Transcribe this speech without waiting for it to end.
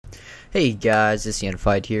Hey guys, it's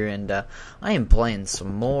Fight here, and I am playing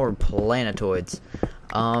some more Planetoids.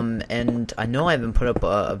 And I know I haven't put up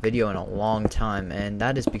a video in a long time, and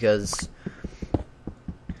that is because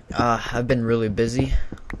I've been really busy.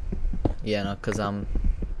 Yeah, no, cause I'm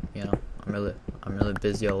really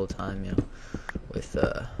busy all the time, with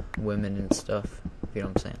women and stuff. You know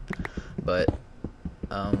what I'm saying? But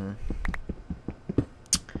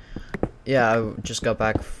yeah, I just got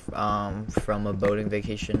back from a boating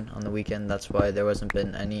vacation on the weekend. That's why there wasn't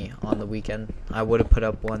been any on the weekend. I would have put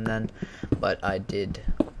up one then, but I did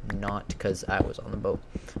not because I was on the boat.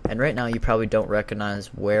 And right now you probably don't recognize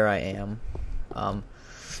where I am.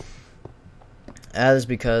 That is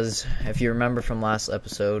because if you remember from last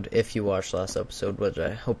episode, if you watched last episode, which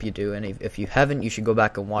I hope you do, and if you haven't, you should go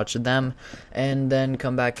back and watch them, and then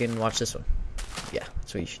come back and watch this one. Yeah,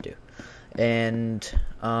 that's what you should do. And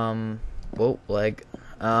whoa, leg.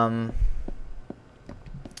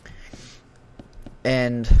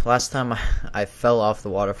 And last time I fell off the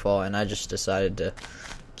waterfall, and I just decided to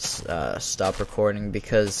stop recording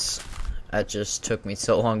because it just took me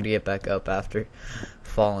so long to get back up after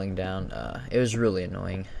falling down. It was really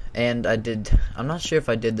annoying. And I'm not sure if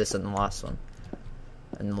I did this in the last one,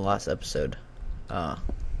 in the last episode. Oh.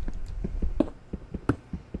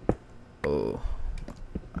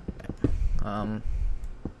 Alright.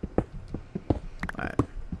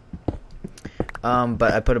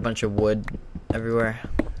 But I put a bunch of wood everywhere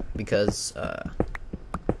because, I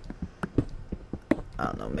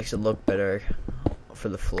don't know, makes it look better for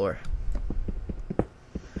the floor.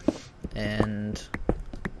 And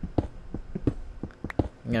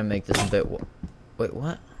I'm gonna make this a bit. Wait,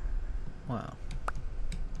 what? Wow.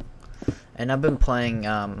 And I've been playing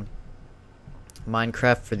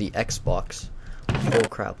Minecraft for the Xbox full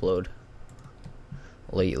crap load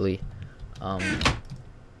lately.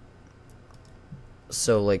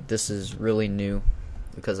 So like this is really new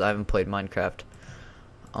because I haven't played Minecraft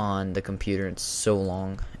on the computer in so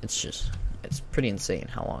long. It's pretty insane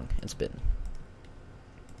how long it's been.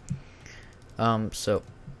 So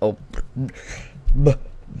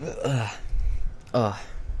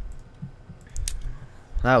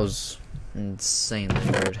that was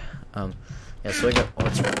insanely weird. Yeah, so I got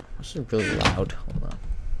this is really loud. Hold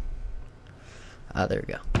on. There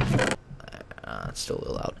we go. It's still a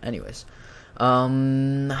little loud. Anyways,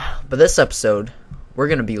 but this episode we're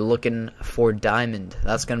gonna be looking for diamond.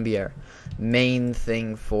 That's gonna be our main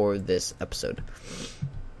thing for this episode.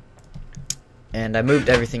 And I moved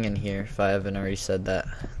everything in here, if I haven't already said that.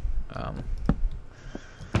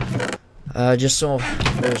 Just so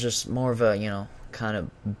there's just more of a, kind of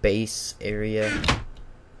base area.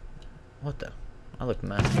 What the? I look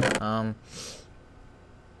messy.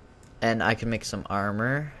 And I can make some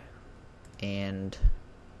armor. And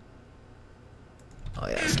oh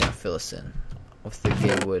yeah, it's gonna fill us in with the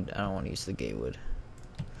gay wood. I don't want to use the gay wood.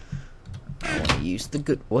 I want to use the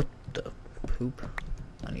good. What the poop? I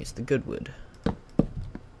want to use the good wood.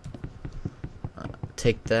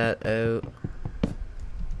 Take that out.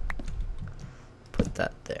 Put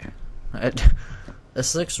that there.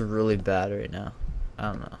 This looks really bad right now.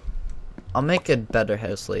 I don't know. I'll make a better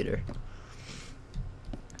house later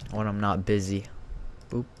when I'm not busy.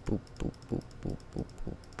 Boop boop boop boop boop boop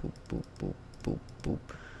boop boop boop boop boop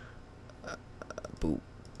boop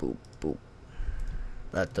boop boop.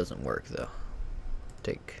 That doesn't work though.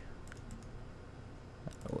 Take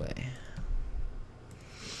that away.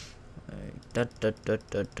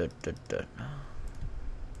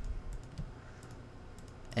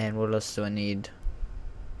 And what else do I need?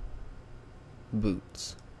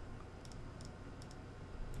 Boots.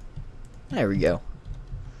 There we go.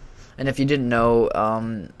 And if you didn't know,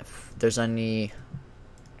 if there's any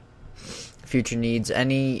future needs,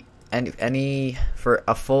 any for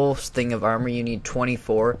a full thing of armor, you need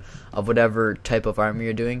 24 of whatever type of armor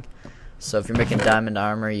you're doing. So if you're making diamond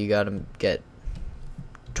armor, you gotta get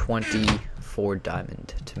 24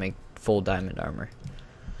 diamond to make full diamond armor.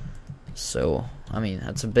 So I mean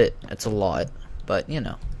that's a lot, but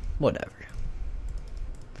whatever.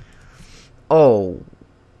 Oh,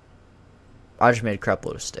 I just made a crap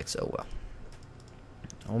load of sticks. Oh well.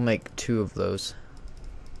 I'll make 2 of those.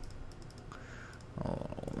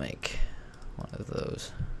 I'll make 1 of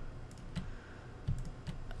those.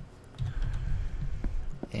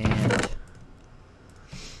 And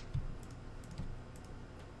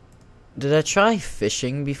did I try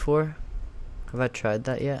fishing before? Have I tried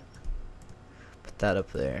that yet? Put that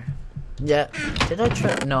up there. Yeah. Did I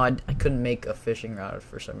try? No, I couldn't make a fishing rod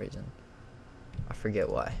for some reason. I forget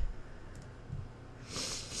why.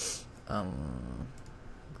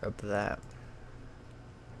 Grab that.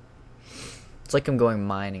 It's like I'm going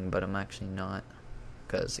mining, but I'm actually not,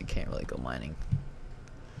 because you can't really go mining.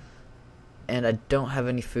 And I don't have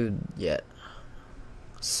any food yet.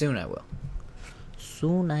 Soon I will.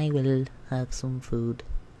 Soon I will have some food.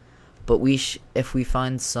 But if we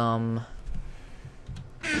find some...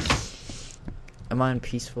 Am I in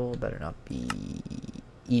peaceful? Better not be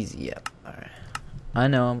easy yet. Alright. I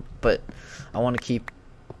know, but I want to keep...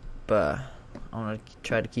 I want to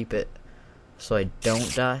try to keep it so I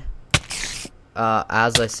don't die.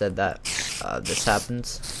 As I said that, this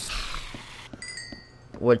happens.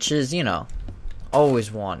 Which is, you know, always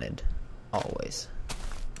wanted. Always.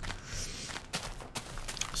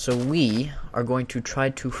 So we are going to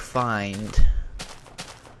try to find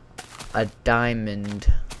a diamond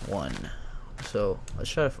one. So let's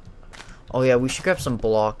try to... Oh yeah, we should grab some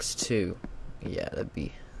blocks too. Yeah, that'd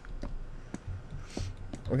be...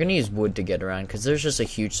 We're gonna use wood to get around because there's just a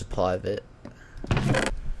huge supply of it.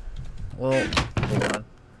 Well, hold on.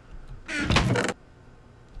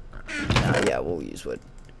 Yeah, we'll use wood.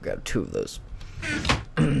 Grab 2 of those.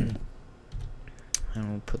 And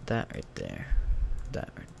we'll put that right there.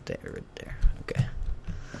 That right there. Okay.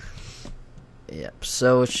 Yep,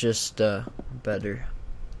 so it's just a better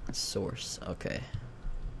source. Okay.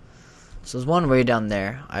 So there's one way down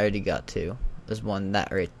there. I already got 2. There's one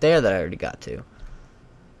that right there that I already got 2.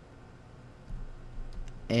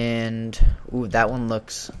 And, ooh, that one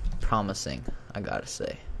looks promising, I gotta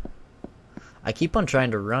say. I keep on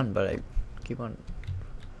trying to run, but I keep on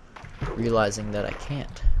realizing that I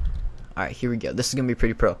can't. Alright, here we go. This is gonna be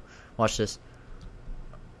pretty pro. Watch this.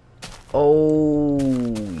 Oh,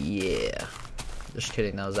 yeah. Just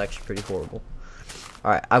kidding, that was actually pretty horrible.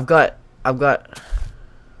 Alright, I've got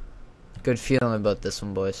good feeling about this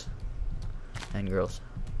one, boys and girls.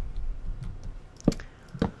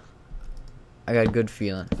 I got a good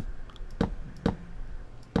feeling.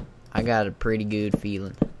 I got a pretty good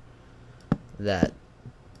feeling that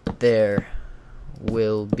there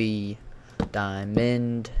will be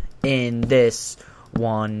diamond in this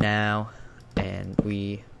one now, and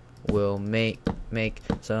we will make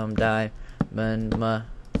some diamond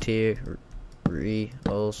materials.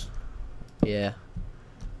 Yeah.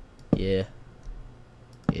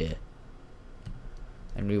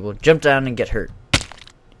 And we will jump down and get hurt.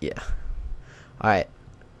 Yeah. Alright.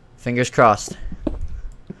 Fingers crossed.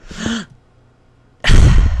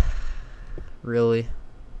 Really?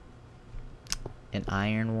 An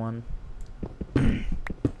iron one?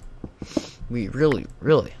 We really,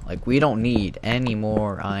 like, we don't need any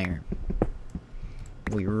more iron.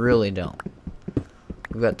 We really don't.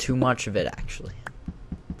 We've got too much of it, actually.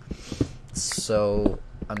 So,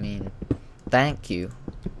 I mean, thank you.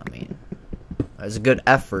 I mean, it was a good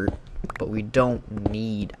effort, but we don't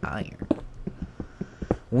need iron.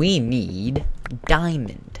 We need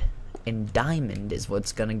diamond. And diamond is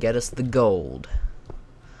what's gonna get us the gold.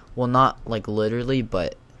 Well, not like literally,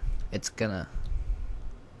 but it's gonna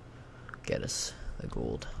get us the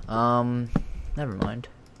gold. Never mind.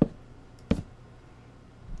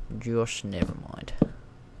 Just never mind.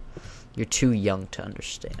 You're too young to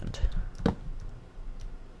understand.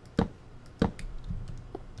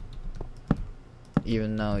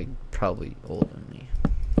 Even though you're probably older than me.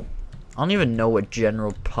 I don't even know what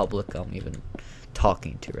general public I'm even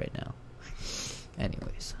talking to right now.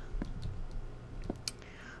 Anyways.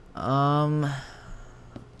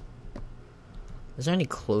 Is there any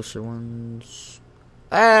closer ones?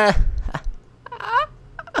 Oh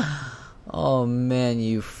man,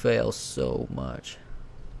 you fail so much.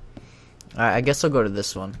 Alright, I guess I'll go to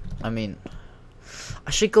this one. I mean,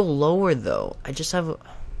 I should go lower though. I just have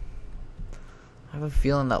a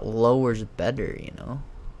feeling that lower's better, you know?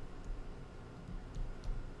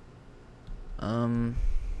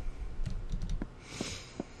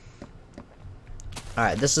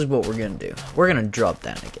 Alright, this is what we're gonna do. We're gonna drop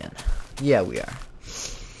down again. Yeah, we are.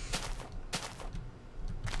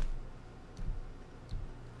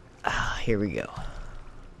 Here we go.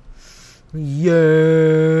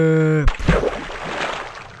 Yeah!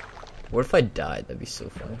 What if I died? That'd be so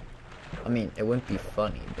funny. I mean, it wouldn't be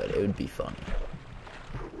funny, but it would be funny.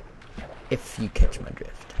 If you catch my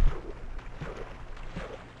drift.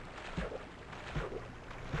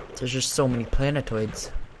 There's just so many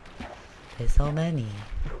planetoids. There's so many.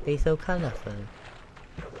 They're so colorful.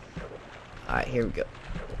 Alright, here we go.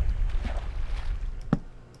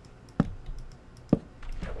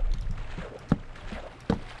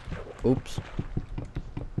 Oops.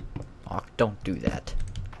 Oh, don't do that.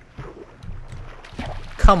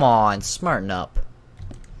 Come on, smarten up.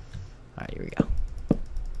 Alright, here we go.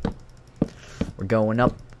 We're going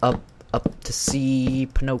up to see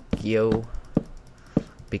Pinocchio.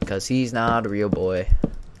 because he's not a real boy,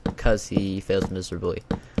 because he fails miserably.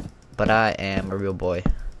 But I am a real boy,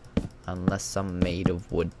 unless I'm made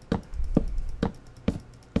of wood.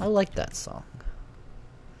 I like that song.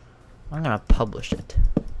 I'm gonna publish it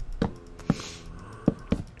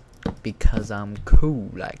because I'm cool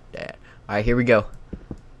like that. Alright, here we go.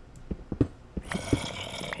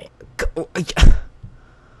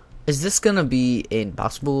 Is this gonna be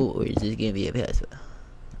impossible, or is this gonna be impossible?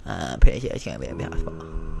 I'm pretty sure it's gonna be impossible.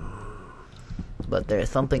 But there's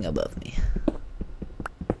something above me.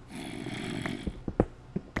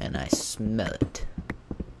 And I smell it.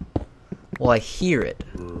 Well, I hear it.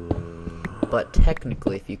 But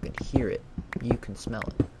technically, if you can hear it, you can smell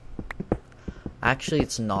it. Actually,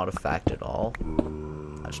 it's not a fact at all.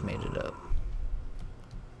 I just made it up.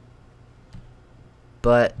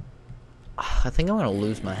 But I think I'm gonna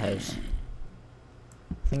lose my house.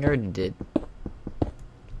 I think I already did.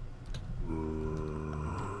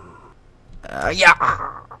 Yeah!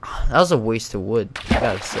 That was a waste of wood, I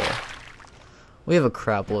gotta say. We have a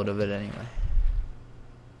crap load of it anyway.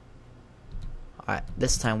 Alright,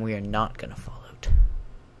 this time we are not gonna fall out.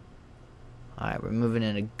 Alright, we're moving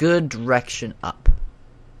in a good direction up.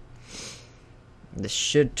 This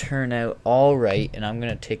should turn out alright, and I'm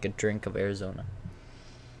gonna take a drink of Arizona.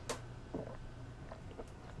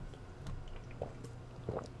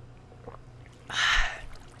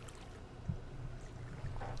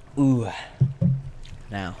 Ooh.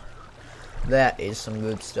 Now, that is some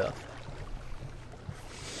good stuff.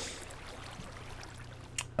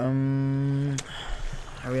 Are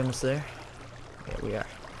we almost there? Yeah, we are.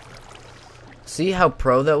 See how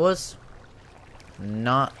pro that was?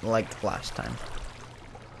 Not like last time.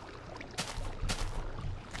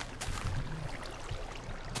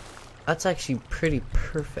 That's actually pretty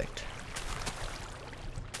perfect.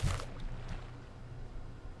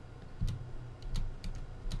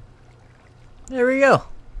 There we go.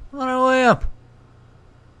 On our way up.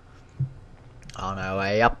 On our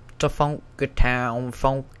way up to Funky Town,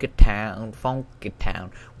 Funky Town, Funky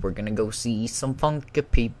Town. We're gonna go see some funky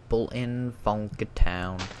people in Funky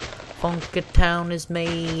Town. Funky Town is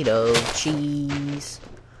made of cheese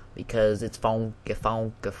because it's funky,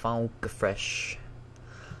 funky, funky fresh.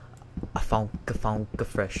 A funky, funky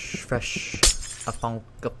fresh, fresh. A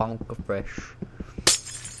funky, funky fresh.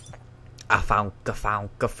 A funky,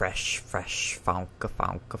 funky fresh, fresh, funky,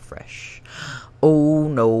 funky fresh. Oh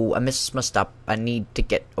no, I missed my stop. I need to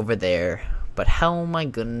get over there. But how am I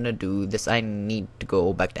gonna do this? I need to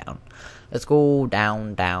go back down. Let's go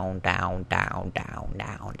down, down, down, down, down,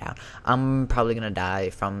 down, down. I'm probably gonna die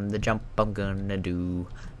from the jump I'm gonna do.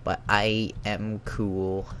 But I am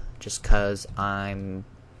cool just cause I'm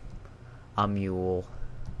a mule.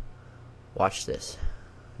 Watch this.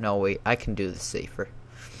 No, wait, I can do this safer.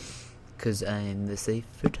 Cause I'm the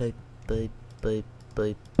safer type, babe, babe,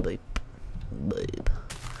 babe, babe, babe,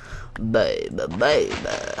 babe, babe.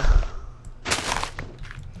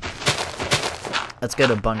 Let's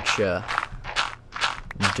get a bunch of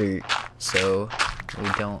dirt so we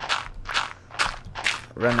don't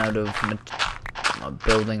run out of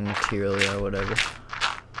building material or whatever.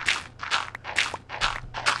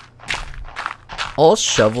 All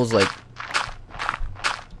shovels, like,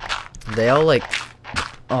 they all like,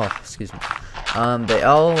 oh, excuse me. They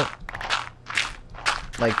all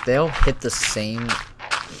hit the same.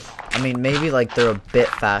 I mean, maybe like they're a bit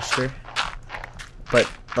faster, but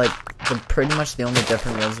like pretty much the only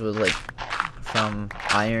difference was like from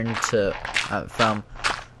iron to from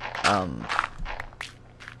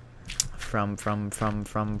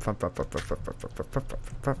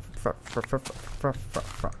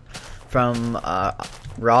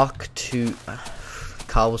rock to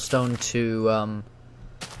cobblestone to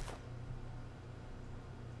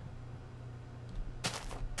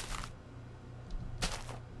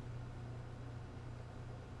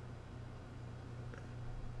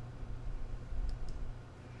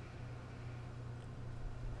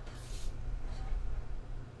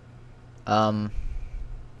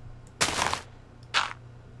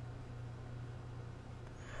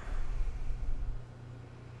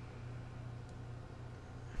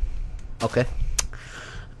okay.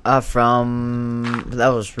 That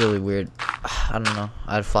was really weird. I don't know.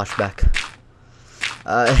 I had a flashback.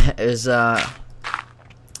 It was,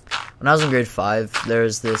 when I was in grade 5, there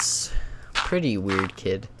was this pretty weird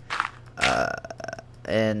kid.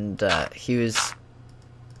 And he was,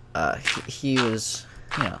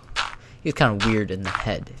 you know, he was kind of weird in the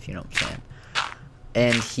head, if you know what I'm saying.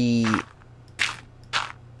 And he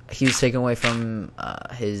was taken away from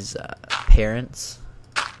his parents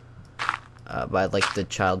by like the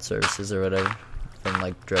child services or whatever, from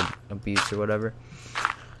like drug abuse or whatever.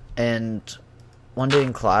 And one day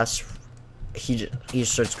in class, he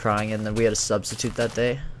starts crying, and then we had a substitute that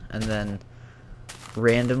day, and then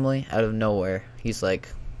randomly out of nowhere, he's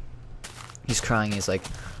crying. He's like,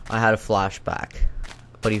 I had a flashback,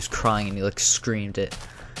 but he was crying and he like screamed it,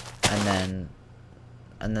 and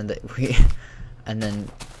then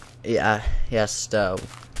yeah, he asked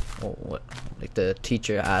what, like the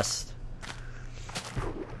teacher asked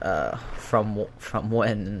from when,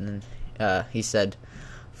 and then he said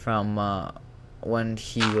from when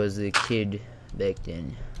he was a kid back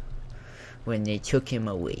then, when they took him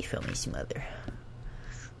away from his mother.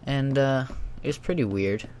 And it was pretty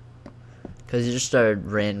weird, because he just started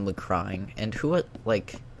randomly crying. And who has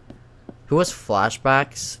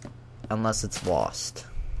flashbacks unless it's lost?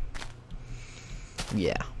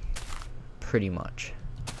 Yeah, pretty much.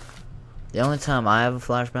 The only time I have a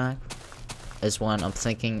flashback is when I'm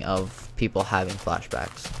thinking of people having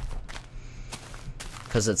flashbacks,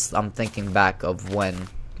 because I'm thinking back of when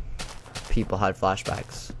people had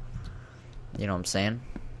flashbacks. You know what I'm saying?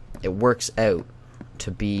 It works out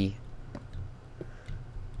to be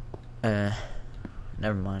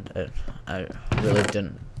never mind. I really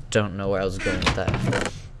don't know where I was going with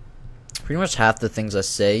that. Pretty much half the things I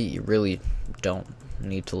say you really don't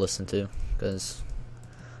need to listen to, because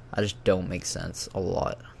I just don't make sense a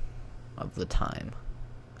lot of the time.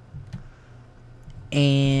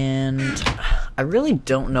 And I really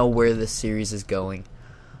don't know where this series is going.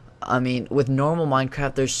 I mean, with normal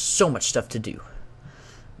Minecraft, there's so much stuff to do.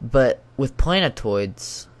 But with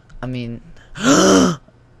Planetoids, I mean...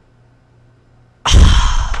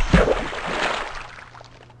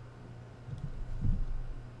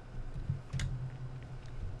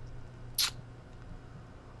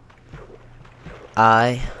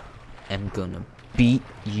 I am gonna beat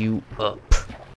you up.